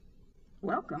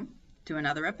Welcome to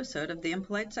another episode of The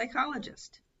Impolite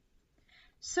Psychologist.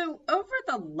 So, over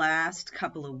the last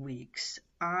couple of weeks,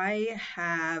 I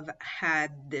have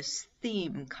had this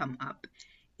theme come up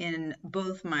in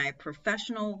both my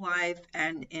professional life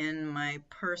and in my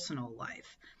personal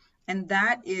life, and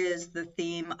that is the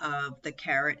theme of the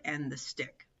carrot and the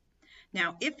stick.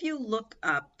 Now, if you look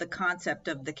up the concept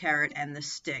of the carrot and the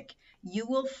stick, you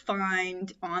will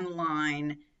find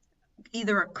online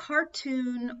either a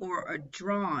cartoon or a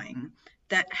drawing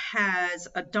that has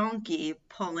a donkey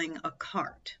pulling a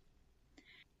cart.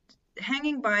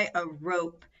 Hanging by a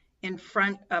rope in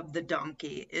front of the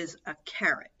donkey is a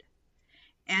carrot.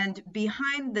 And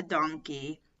behind the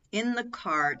donkey in the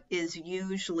cart is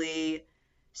usually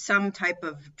some type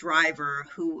of driver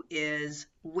who is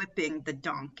whipping the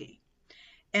donkey.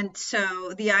 And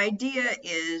so the idea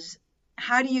is,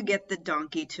 how do you get the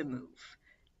donkey to move?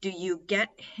 Do you get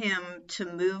him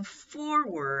to move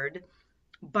forward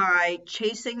by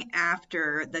chasing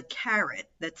after the carrot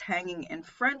that's hanging in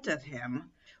front of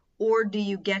him, or do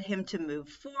you get him to move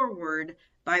forward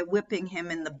by whipping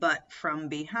him in the butt from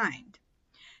behind?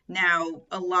 Now,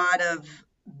 a lot of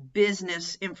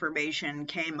business information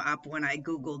came up when I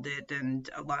Googled it, and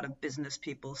a lot of business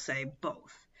people say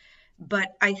both.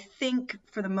 But I think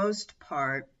for the most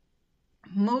part,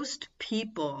 most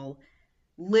people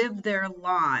live their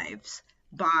lives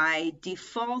by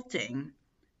defaulting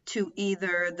to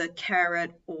either the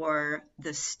carrot or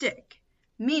the stick,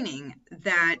 meaning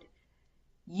that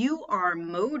you are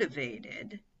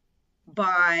motivated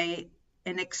by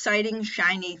an exciting,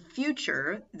 shiny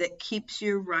future that keeps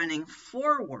you running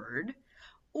forward,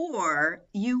 or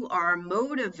you are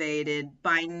motivated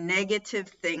by negative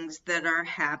things that are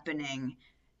happening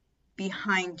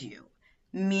behind you,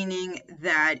 meaning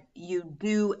that you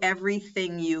do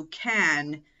everything you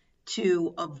can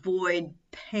to avoid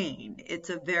pain. It's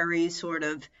a very sort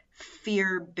of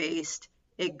fear-based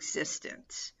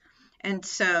existence. And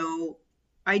so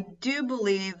I do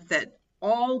believe that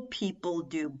all people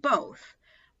do both,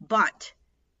 but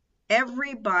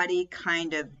everybody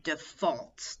kind of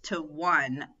defaults to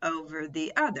one over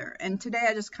the other. And today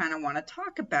I just kind of want to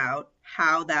talk about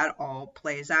how that all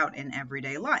plays out in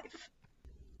everyday life.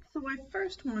 So I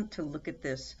first want to look at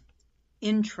this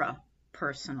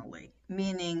intrapersonally,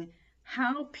 meaning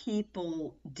how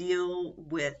people deal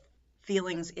with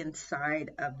feelings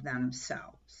inside of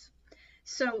themselves.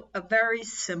 So a very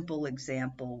simple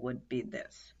example would be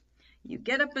this. You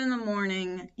get up in the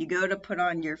morning, you go to put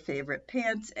on your favorite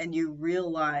pants, and you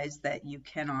realize that you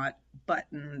cannot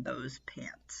button those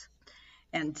pants.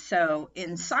 And so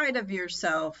inside of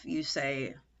yourself, you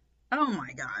say, oh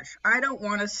my gosh, I don't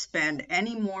want to spend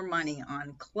any more money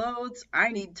on clothes. I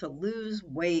need to lose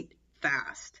weight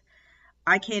fast.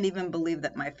 I can't even believe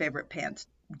that my favorite pants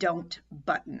don't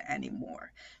button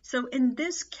anymore. So in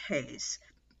this case,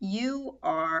 you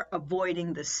are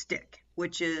avoiding the stick,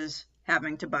 which is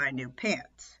having to buy new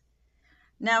pants.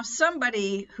 Now,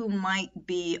 somebody who might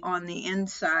be on the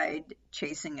inside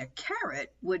chasing a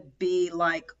carrot would be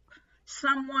like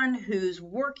someone who's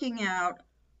working out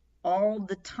all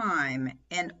the time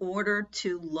in order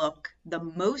to look the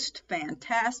most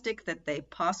fantastic that they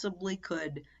possibly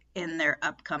could in their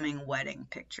upcoming wedding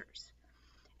pictures.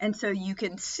 And so you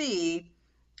can see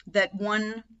that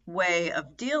one way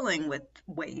of dealing with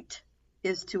weight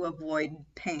is to avoid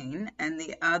pain, and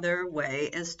the other way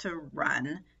is to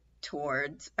run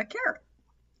towards a carrot.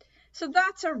 So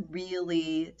that's a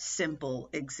really simple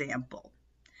example.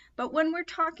 But when we're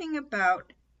talking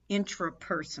about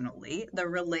intrapersonally, the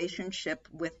relationship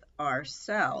with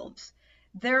ourselves,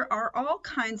 there are all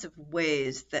kinds of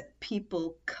ways that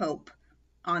people cope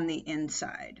on the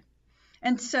inside.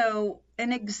 And so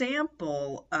an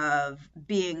example of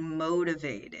being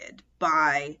motivated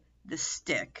by the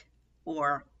stick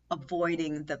or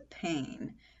avoiding the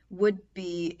pain would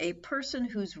be a person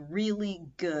who's really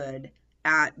good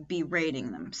at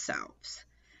berating themselves.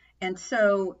 And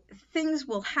so things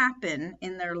will happen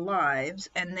in their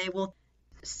lives and they will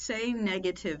say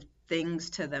negative things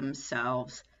to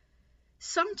themselves,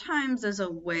 sometimes as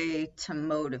a way to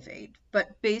motivate,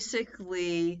 but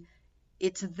basically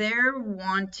it's their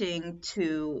wanting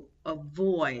to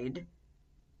avoid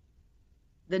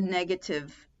the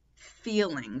negative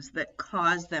feelings that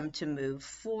cause them to move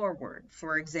forward.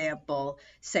 For example,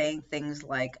 saying things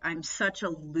like, I'm such a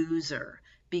loser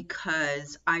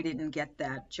because I didn't get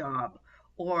that job,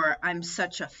 or I'm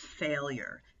such a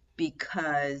failure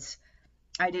because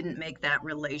I didn't make that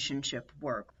relationship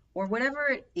work, or whatever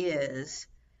it is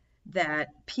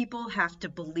that people have to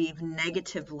believe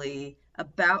negatively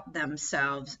about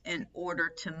themselves in order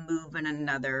to move in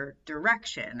another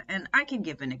direction. And I can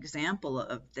give an example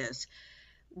of this.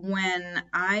 When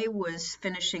I was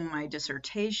finishing my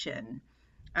dissertation,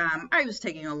 I was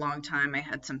taking a long time. I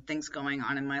had some things going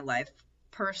on in my life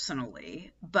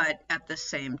personally, but at the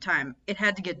same time, it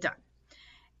had to get done.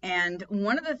 And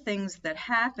one of the things that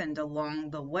happened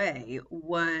along the way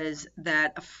was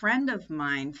that a friend of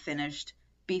mine finished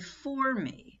before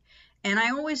me. And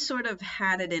I always sort of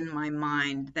had it in my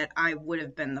mind that I would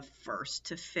have been the first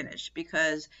to finish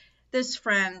because this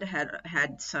friend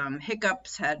had some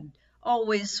hiccups, had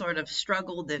always sort of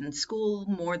struggled in school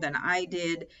more than I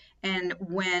did. And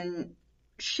when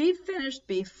she finished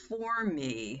before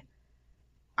me,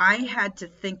 I had to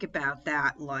think about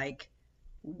that like,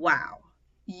 wow,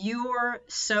 you're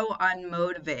so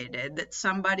unmotivated that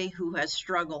somebody who has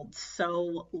struggled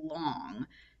so long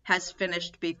has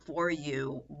finished before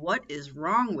you. What is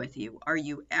wrong with you? Are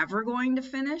you ever going to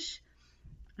finish?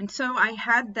 And so I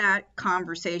had that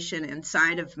conversation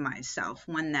inside of myself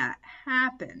when that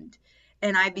happened.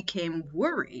 And I became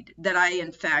worried that I,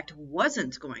 in fact,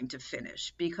 wasn't going to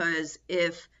finish because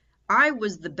if I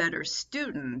was the better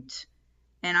student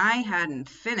and I hadn't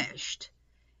finished,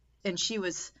 and she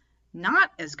was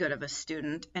not as good of a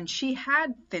student and she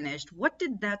had finished, what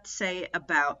did that say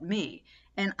about me?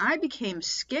 And I became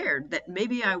scared that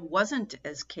maybe I wasn't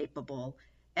as capable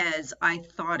as I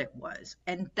thought it was.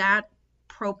 And that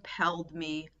propelled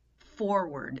me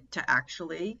forward to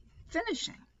actually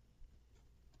finishing.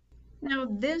 Now,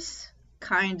 this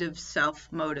kind of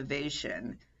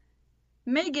self-motivation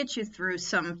may get you through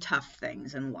some tough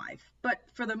things in life, but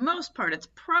for the most part, it's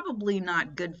probably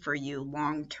not good for you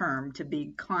long term to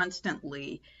be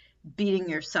constantly beating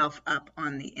yourself up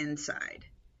on the inside,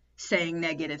 saying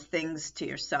negative things to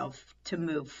yourself to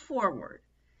move forward.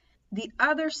 The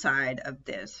other side of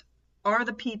this are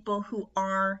the people who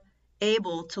are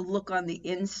able to look on the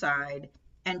inside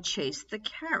and chase the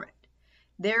carrot.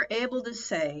 They're able to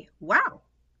say, wow,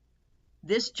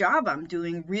 this job I'm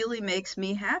doing really makes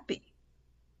me happy.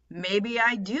 Maybe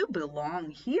I do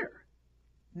belong here.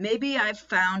 Maybe I've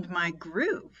found my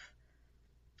groove.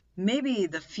 Maybe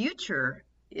the future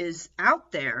is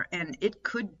out there and it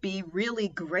could be really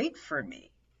great for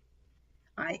me.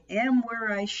 I am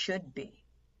where I should be.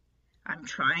 I'm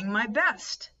trying my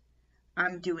best.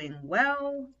 I'm doing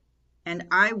well, and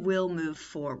I will move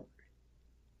forward,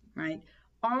 right?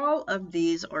 All of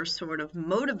these are sort of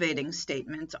motivating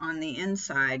statements on the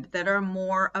inside that are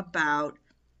more about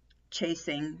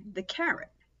chasing the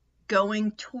carrot,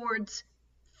 going towards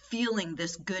feeling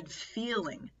this good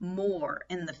feeling more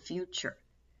in the future,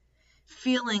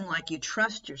 feeling like you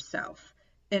trust yourself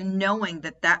and knowing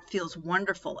that that feels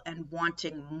wonderful and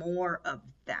wanting more of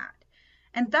that.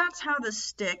 And that's how the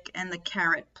stick and the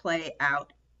carrot play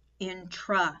out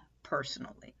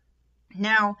intrapersonally.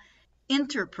 Now,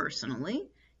 interpersonally,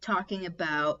 talking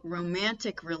about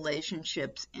romantic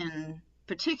relationships in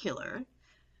particular,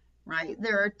 right?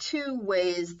 There are two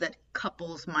ways that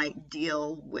couples might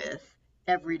deal with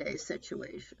everyday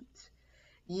situations.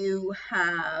 You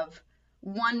have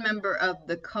one member of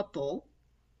the couple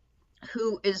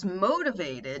who is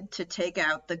motivated to take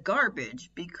out the garbage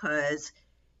because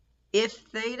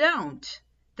if they don't,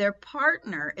 their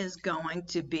partner is going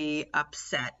to be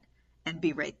upset and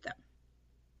berate them.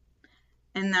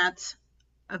 And that's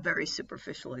a very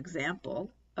superficial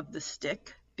example of the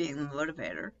stick being the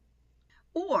motivator.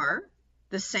 Or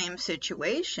the same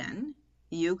situation,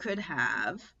 you could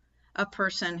have a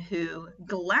person who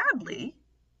gladly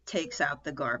takes out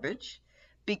the garbage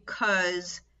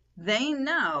because they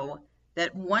know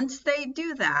that once they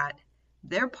do that,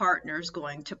 their partner's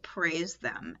going to praise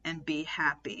them and be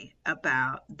happy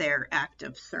about their act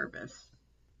of service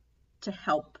to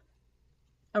help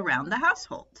around the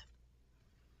household.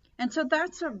 And so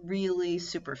that's a really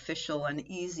superficial and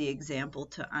easy example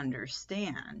to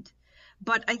understand.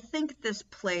 But I think this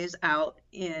plays out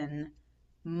in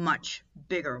much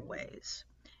bigger ways.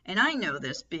 And I know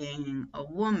this being a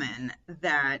woman,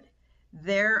 that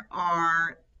there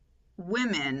are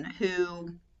women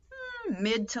who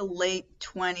mid to late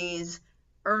 20s,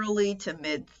 early to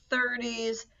mid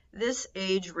 30s, this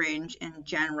age range in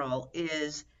general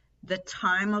is the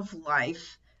time of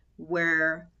life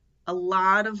where a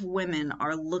lot of women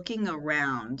are looking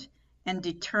around and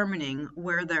determining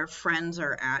where their friends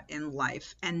are at in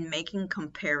life and making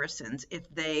comparisons if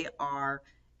they are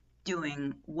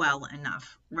doing well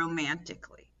enough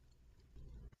romantically.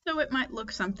 So it might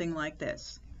look something like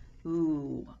this.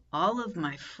 Ooh, all of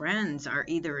my friends are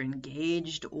either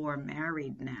engaged or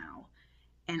married now,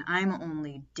 and I'm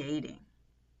only dating.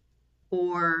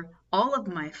 Or all of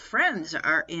my friends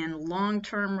are in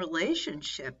long-term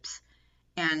relationships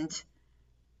and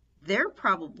they're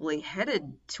probably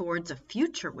headed towards a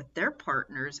future with their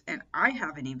partners, and I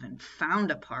haven't even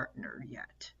found a partner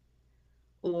yet.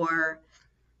 Or,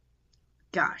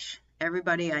 gosh,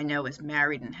 everybody I know is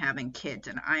married and having kids,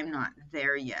 and I'm not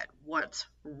there yet. What's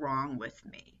wrong with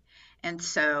me? And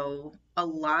so, a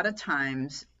lot of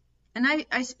times, and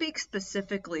I speak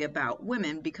specifically about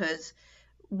women because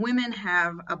women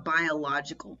have a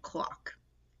biological clock.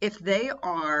 If they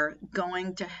are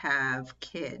going to have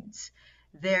kids,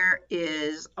 there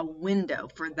is a window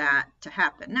for that to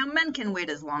happen. Now, men can wait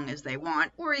as long as they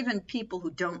want, or even people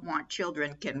who don't want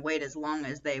children can wait as long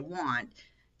as they want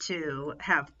to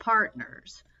have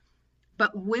partners.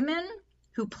 But women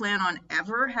who plan on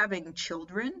ever having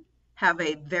children have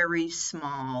a very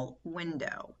small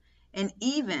window. And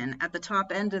even at the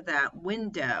top end of that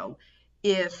window,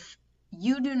 if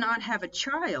you do not have a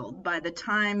child by the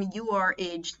time you are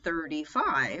age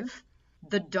 35,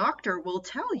 the doctor will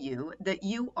tell you that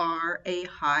you are a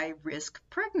high-risk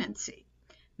pregnancy,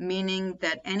 meaning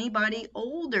that anybody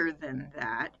older than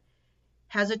that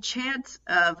has a chance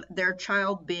of their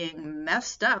child being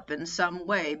messed up in some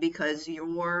way because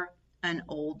you're an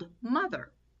old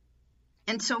mother.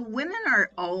 And so women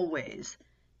are always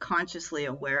consciously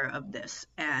aware of this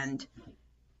and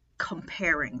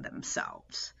comparing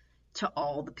themselves to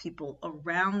all the people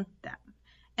around them.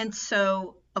 And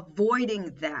so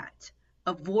avoiding that,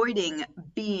 avoiding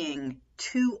being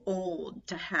too old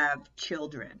to have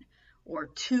children or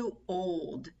too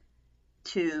old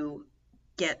to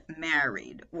get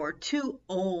married or too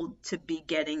old to be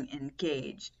getting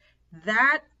engaged,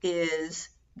 that is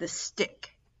the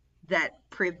stick that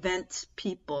prevents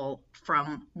people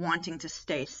from wanting to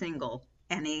stay single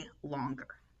any longer.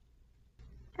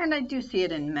 And I do see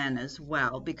it in men as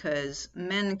well, because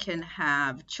men can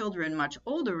have children much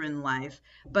older in life,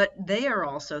 but they are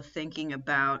also thinking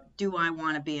about, do I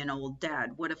want to be an old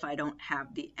dad? What if I don't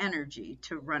have the energy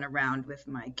to run around with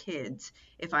my kids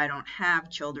if I don't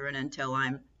have children until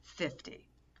I'm 50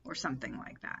 or something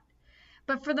like that?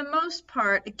 But for the most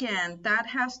part, again, that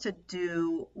has to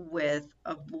do with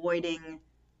avoiding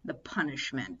the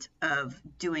punishment of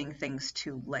doing things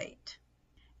too late.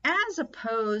 As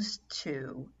opposed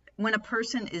to when a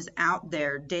person is out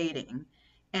there dating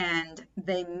and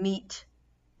they meet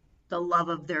the love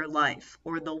of their life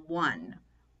or the one,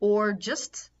 or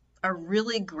just a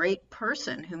really great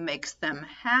person who makes them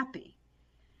happy,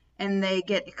 and they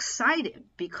get excited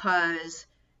because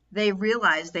they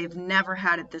realize they've never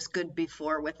had it this good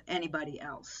before with anybody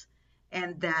else,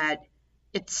 and that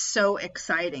it's so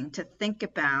exciting to think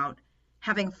about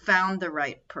having found the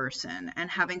right person and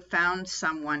having found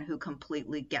someone who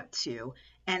completely gets you,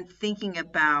 and thinking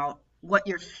about what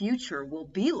your future will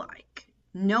be like,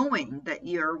 knowing that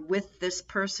you're with this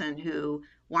person who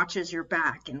watches your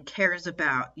back and cares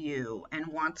about you and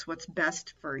wants what's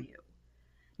best for you.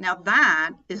 Now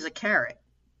that is a carrot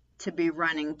to be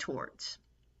running towards.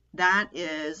 That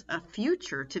is a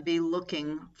future to be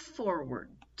looking forward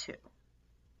to.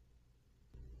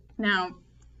 Now,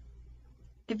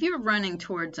 if you're running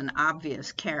towards an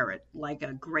obvious carrot, like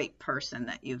a great person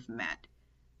that you've met,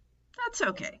 that's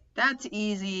okay. That's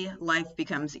easy. Life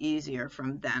becomes easier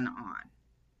from then on.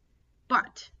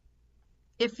 But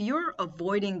if you're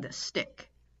avoiding the stick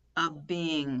of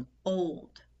being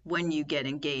old when you get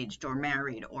engaged or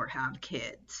married or have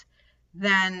kids,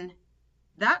 then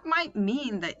that might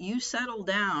mean that you settle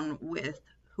down with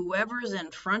whoever's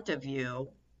in front of you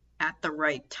at the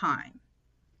right time.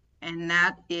 And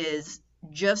that is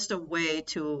just a way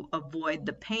to avoid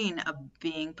the pain of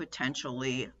being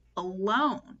potentially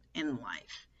alone in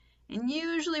life. And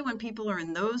usually when people are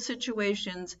in those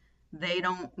situations, they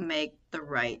don't make the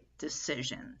right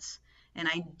decisions. And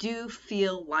I do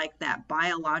feel like that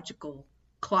biological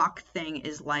clock thing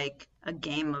is like a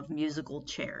game of musical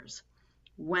chairs.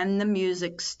 When the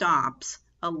music stops,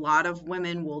 a lot of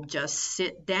women will just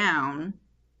sit down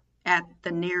at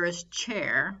the nearest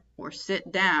chair or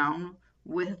sit down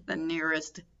with the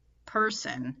nearest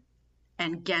person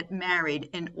and get married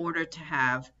in order to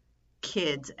have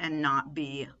kids and not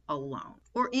be alone,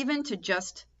 or even to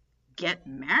just get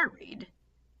married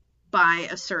by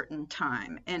a certain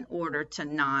time in order to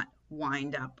not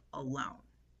wind up alone.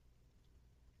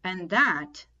 And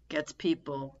that gets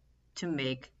people to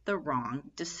make the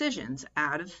wrong decisions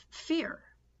out of fear.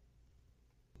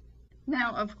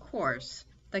 Now, of course,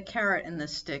 the carrot and the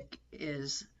stick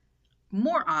is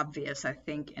more obvious, I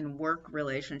think, in work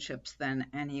relationships than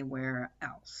anywhere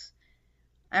else.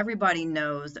 Everybody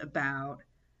knows about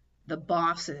the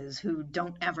bosses who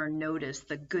don't ever notice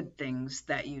the good things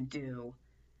that you do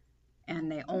and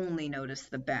they only notice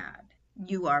the bad.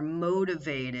 You are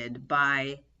motivated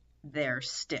by their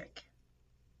stick.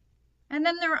 And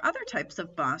then there are other types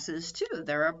of bosses too.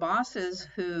 There are bosses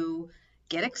who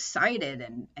get excited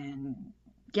and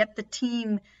get the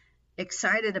team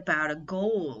excited about a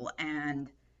goal and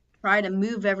try to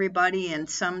move everybody in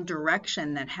some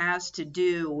direction that has to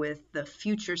do with the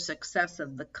future success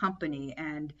of the company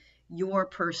and your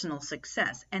personal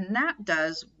success. And that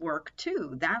does work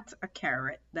too. That's a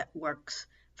carrot that works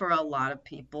for a lot of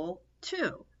people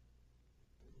too.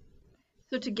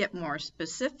 So to get more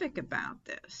specific about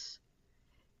this,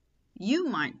 you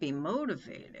might be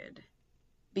motivated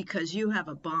because you have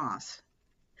a boss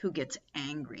who gets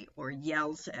angry or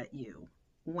yells at you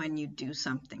when you do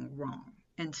something wrong.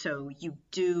 And so you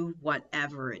do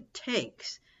whatever it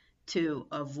takes to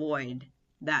avoid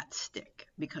that stick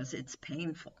because it's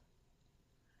painful.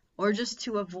 Or just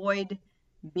to avoid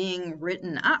being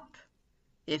written up.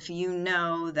 If you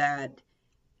know that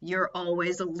you're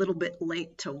always a little bit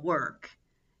late to work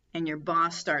and your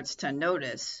boss starts to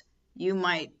notice, you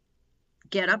might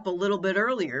get up a little bit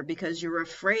earlier because you're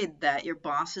afraid that your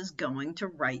boss is going to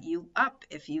write you up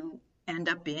if you end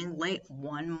up being late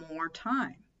one more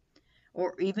time.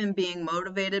 Or even being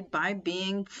motivated by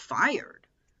being fired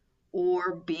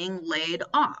or being laid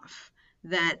off.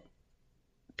 That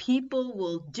people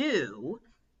will do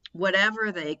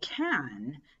whatever they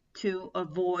can to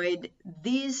avoid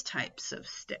these types of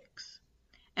sticks.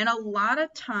 And a lot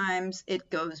of times it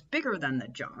goes bigger than the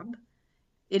job.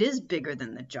 It is bigger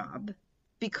than the job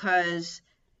because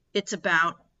it's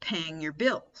about paying your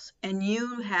bills. And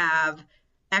you have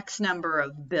X number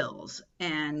of bills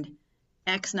and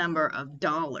X number of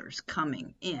dollars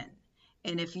coming in.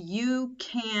 And if you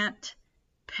can't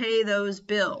pay those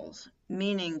bills,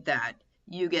 meaning that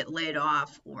you get laid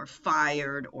off or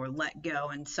fired or let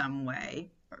go in some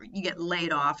way, or you get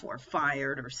laid off or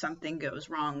fired or something goes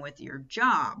wrong with your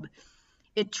job,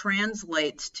 it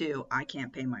translates to, I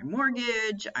can't pay my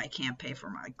mortgage, I can't pay for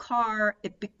my car.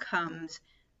 It becomes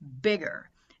bigger.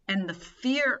 And the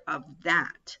fear of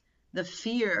that, the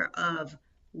fear of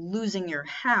losing your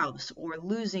house or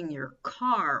losing your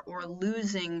car or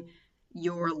losing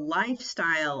your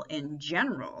lifestyle in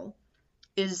general,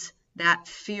 is that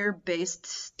fear-based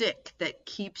stick that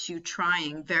keeps you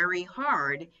trying very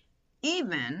hard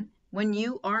even when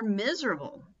you are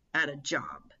miserable at a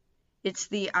job. It's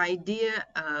the idea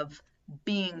of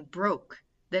being broke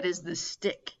that is the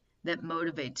stick that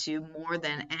motivates you more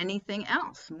than anything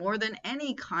else, more than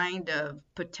any kind of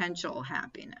potential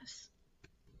happiness.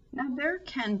 Now, there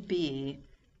can be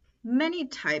many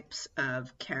types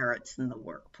of carrots in the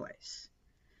workplace.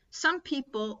 Some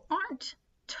people aren't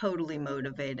totally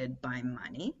motivated by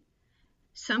money.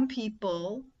 Some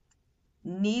people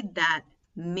need that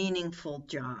meaningful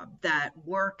job, that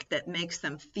work that makes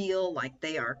them feel like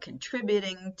they are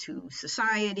contributing to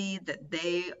society, that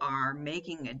they are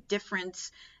making a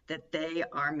difference, that they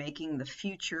are making the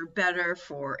future better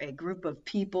for a group of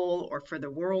people or for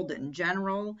the world in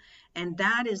general. And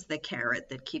that is the carrot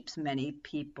that keeps many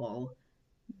people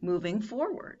moving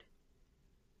forward.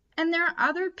 And there are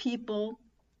other people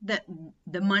that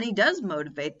the money does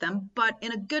motivate them, but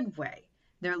in a good way.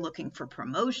 They're looking for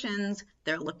promotions,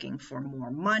 they're looking for more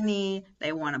money,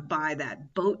 they want to buy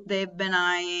that boat they've been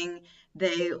eyeing,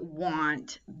 they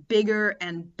want bigger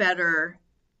and better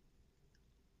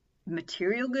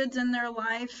material goods in their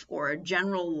life or a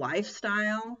general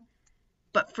lifestyle.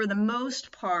 But for the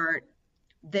most part,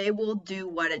 they will do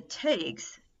what it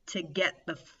takes to get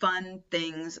the fun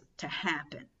things to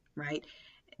happen, right?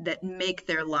 That make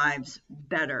their lives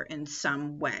better in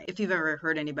some way. If you've ever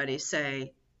heard anybody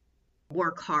say,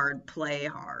 work hard, play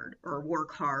hard, or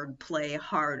work hard, play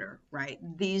harder, right?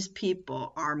 These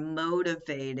people are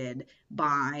motivated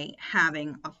by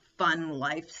having a fun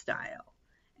lifestyle,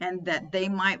 and that they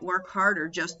might work harder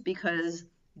just because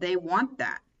they want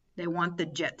that. They want the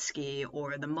jet ski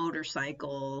or the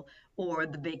motorcycle or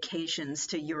the vacations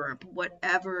to Europe,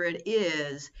 whatever it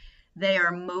is, they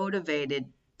are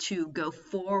motivated to go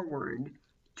forward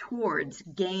towards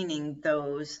gaining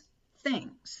those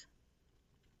things.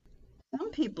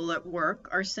 Some people at work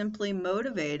are simply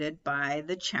motivated by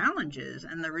the challenges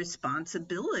and the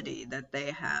responsibility that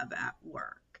they have at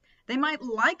work. They might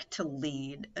like to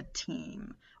lead a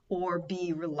team or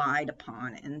be relied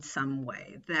upon in some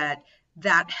way,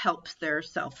 that helps their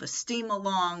self-esteem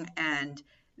along, and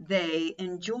they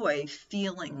enjoy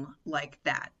feeling like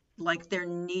that, like they're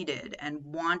needed and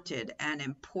wanted and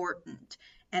important.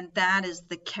 And that is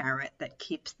the carrot that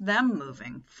keeps them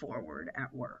moving forward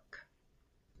at work.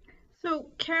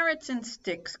 So, carrots and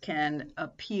sticks can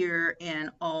appear in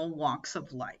all walks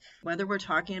of life, whether we're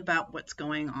talking about what's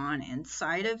going on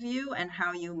inside of you and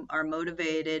how you are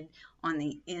motivated on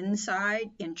the inside,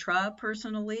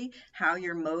 intrapersonally, how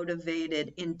you're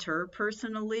motivated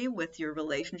interpersonally with your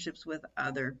relationships with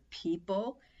other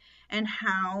people, and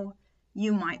how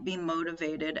you might be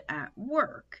motivated at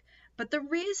work. But the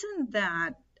reason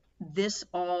that this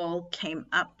all came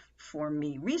up for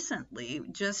me recently,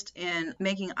 just in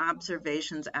making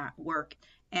observations at work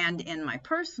and in my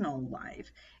personal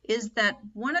life, is that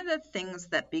one of the things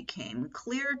that became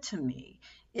clear to me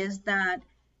is that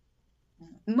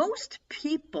most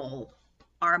people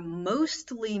are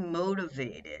mostly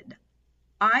motivated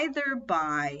either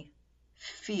by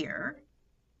fear,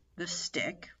 the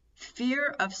stick, fear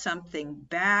of something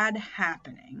bad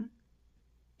happening,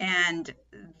 and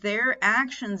their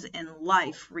actions in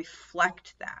life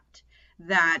reflect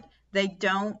that they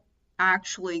don't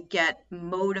actually get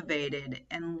motivated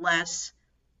unless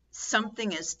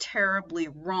something is terribly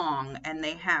wrong and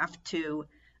they have to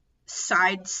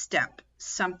sidestep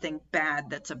something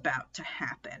bad that's about to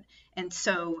happen. And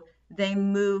so they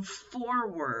move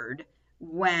forward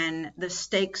when the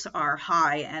stakes are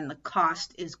high and the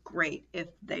cost is great if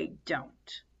they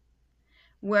don't.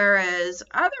 Whereas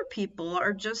other people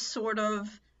are just sort of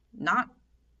not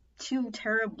too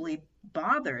terribly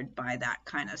bothered by that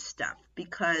kind of stuff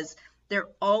because they're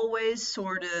always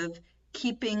sort of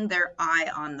keeping their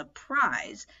eye on the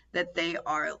prize, that they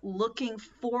are looking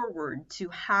forward to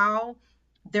how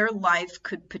their life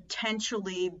could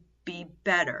potentially be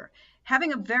better,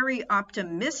 having a very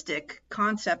optimistic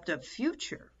concept of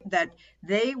future, that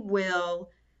they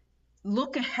will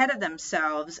look ahead of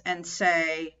themselves and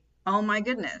say, oh my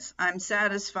goodness, I'm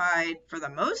satisfied for the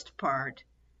most part,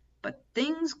 but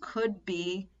things could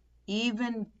be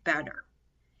even better.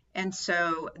 And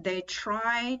so they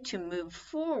try to move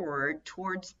forward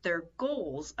towards their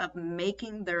goals of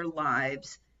making their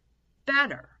lives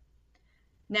better.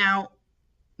 Now,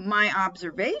 my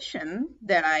observation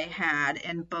that I had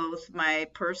in both my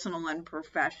personal and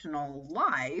professional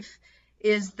life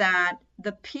is that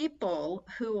the people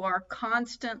who are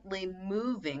constantly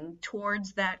moving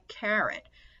towards that carrot,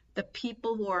 the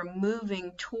people who are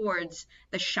moving towards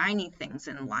the shiny things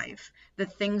in life, the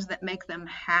things that make them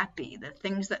happy, the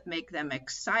things that make them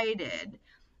excited,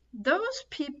 those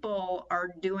people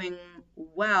are doing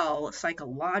well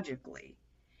psychologically.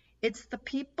 It's the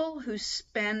people who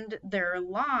spend their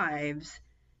lives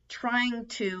trying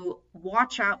to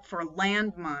watch out for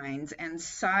landmines and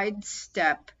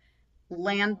sidestep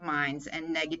landmines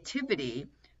and negativity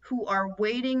who are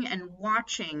waiting and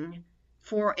watching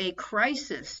for a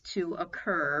crisis to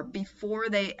occur before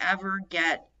they ever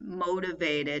get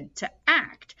motivated to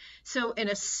act. So, in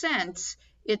a sense,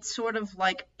 it's sort of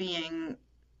like being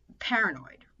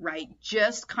paranoid, right?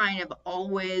 Just kind of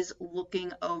always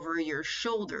looking over your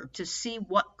shoulder to see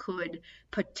what could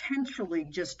potentially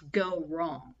just go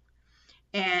wrong.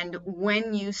 And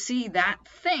when you see that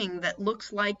thing that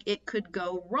looks like it could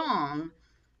go wrong,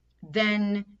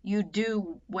 then you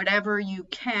do whatever you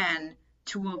can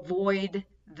to avoid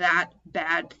that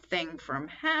bad thing from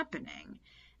happening.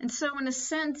 And so, in a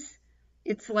sense,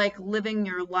 it's like living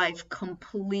your life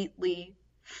completely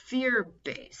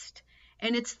fear-based.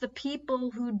 And it's the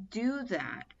people who do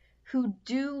that, who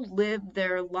do live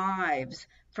their lives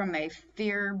from a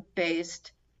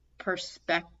fear-based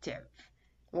perspective,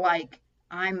 like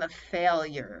I'm a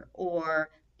failure, or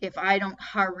if I don't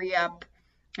hurry up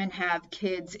and have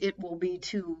kids, it will be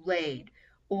too late,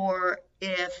 or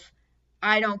if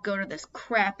I don't go to this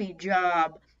crappy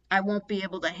job, I won't be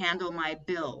able to handle my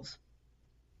bills.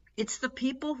 It's the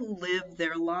people who live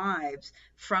their lives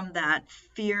from that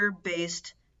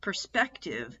fear-based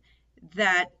perspective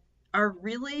that are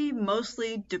really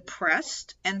mostly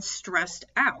depressed and stressed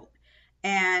out.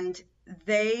 And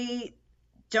they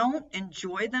don't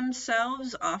enjoy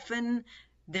themselves. Often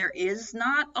there is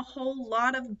not a whole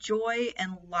lot of joy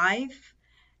in life,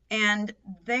 and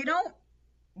they don't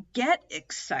get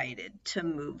excited to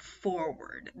move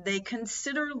forward. They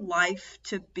consider life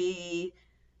to be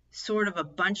sort of a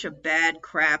bunch of bad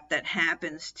crap that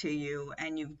happens to you,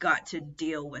 and you've got to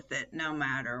deal with it no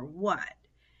matter what.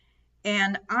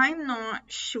 And I'm not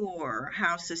sure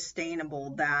how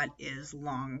sustainable that is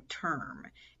long term.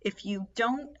 If you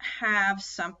don't have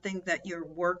something that you're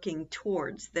working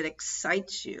towards that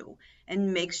excites you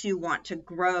and makes you want to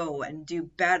grow and do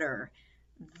better,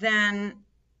 then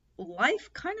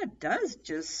life kind of does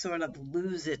just sort of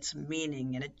lose its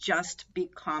meaning, and it just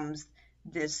becomes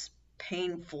this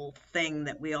painful thing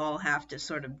that we all have to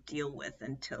sort of deal with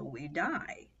until we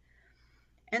die.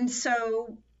 And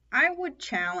so I would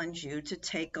challenge you to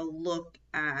take a look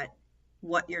at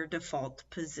what your default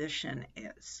position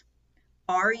is.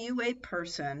 Are you a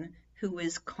person who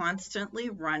is constantly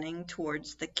running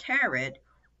towards the carrot,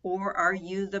 or are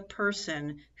you the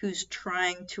person who's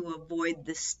trying to avoid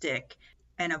the stick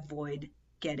and avoid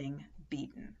getting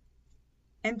beaten?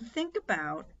 And think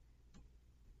about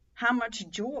how much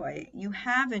joy you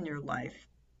have in your life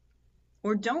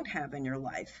or don't have in your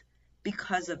life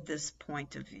because of this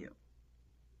point of view,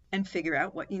 and figure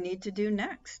out what you need to do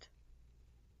next.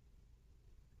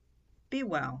 Be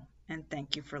well, and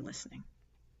thank you for listening.